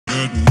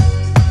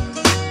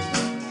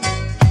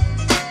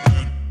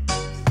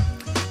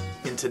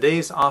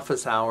today's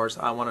office hours,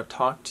 I want to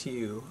talk to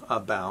you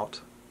about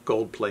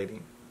gold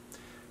plating.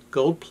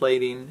 Gold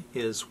plating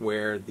is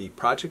where the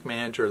project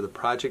manager or the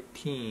project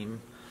team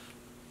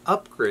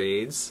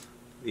upgrades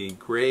the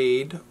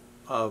grade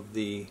of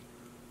the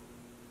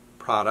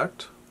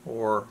product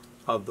or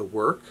of the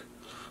work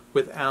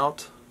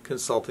without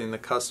consulting the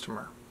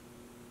customer.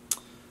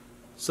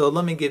 So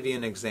let me give you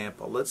an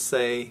example. Let's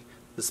say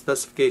the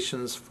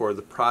specifications for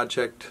the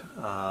project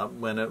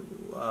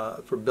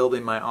for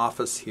building my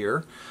office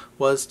here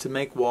was to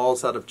make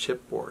walls out of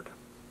chipboard.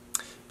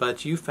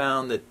 But you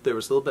found that there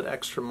was a little bit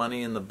extra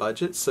money in the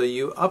budget, so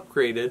you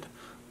upgraded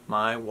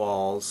my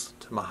walls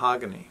to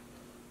mahogany.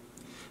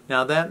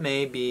 Now that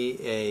may be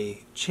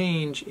a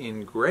change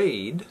in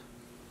grade,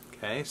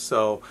 okay,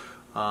 so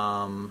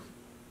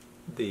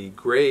the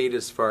grade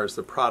as far as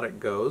the product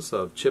goes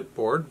of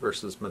chipboard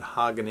versus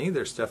mahogany,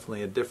 there's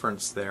definitely a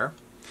difference there.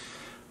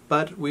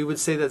 But we would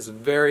say that's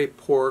very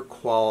poor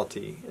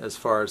quality as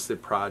far as the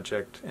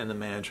project and the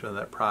management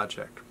of that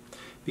project.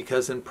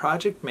 Because in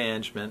project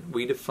management,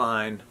 we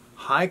define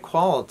high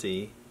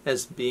quality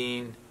as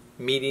being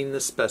meeting the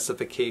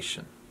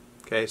specification.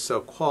 Okay, so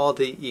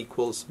quality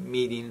equals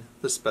meeting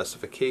the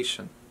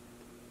specification.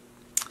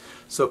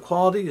 So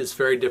quality is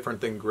very different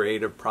than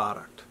grade of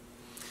product.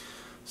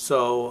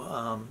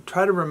 So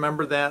try to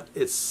remember that.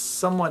 It's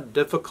somewhat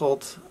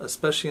difficult,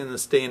 especially in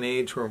this day and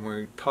age when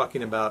we're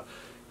talking about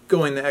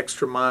going the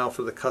extra mile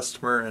for the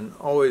customer and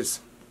always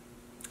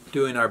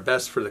doing our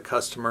best for the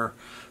customer,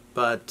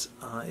 but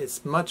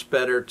it's much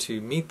better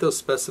to meet those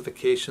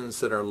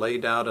specifications that are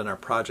laid out in our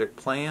project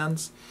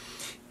plans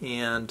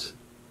and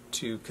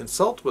to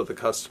consult with the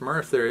customer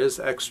if there is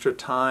extra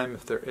time,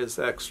 if there is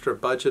extra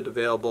budget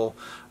available.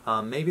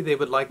 Maybe they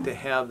would like to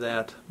have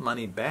that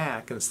money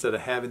back instead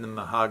of having the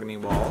mahogany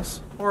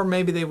walls, or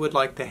maybe they would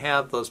like to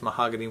have those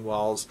mahogany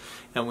walls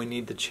and we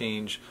need to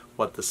change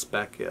what the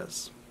spec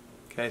is.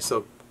 Okay,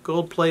 so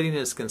gold plating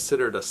is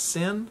considered a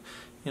sin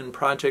in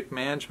project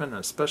management,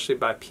 especially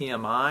by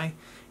PMI,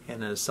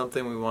 and is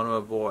something we want to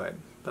avoid.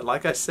 But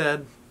like I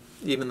said,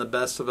 even the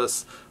best of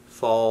us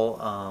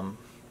fall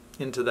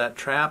into that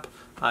trap.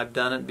 I've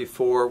done it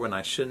before when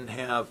I shouldn't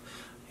have,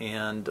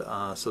 and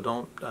so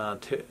don't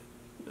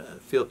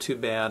feel too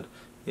bad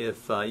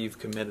if you've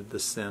committed the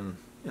sin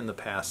in the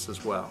past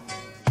as well.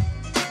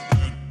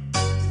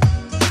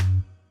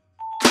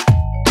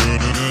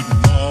 Good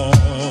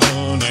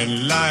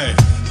morning, life.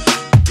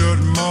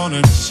 Good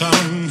morning,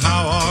 sun.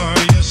 How are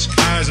you?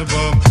 Skies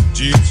above.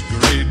 Gee, it's